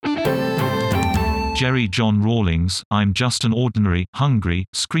Jerry John Rawlings, I'm just an ordinary, hungry,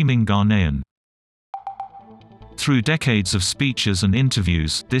 screaming Ghanaian. Through decades of speeches and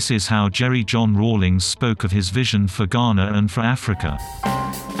interviews, this is how Jerry John Rawlings spoke of his vision for Ghana and for Africa.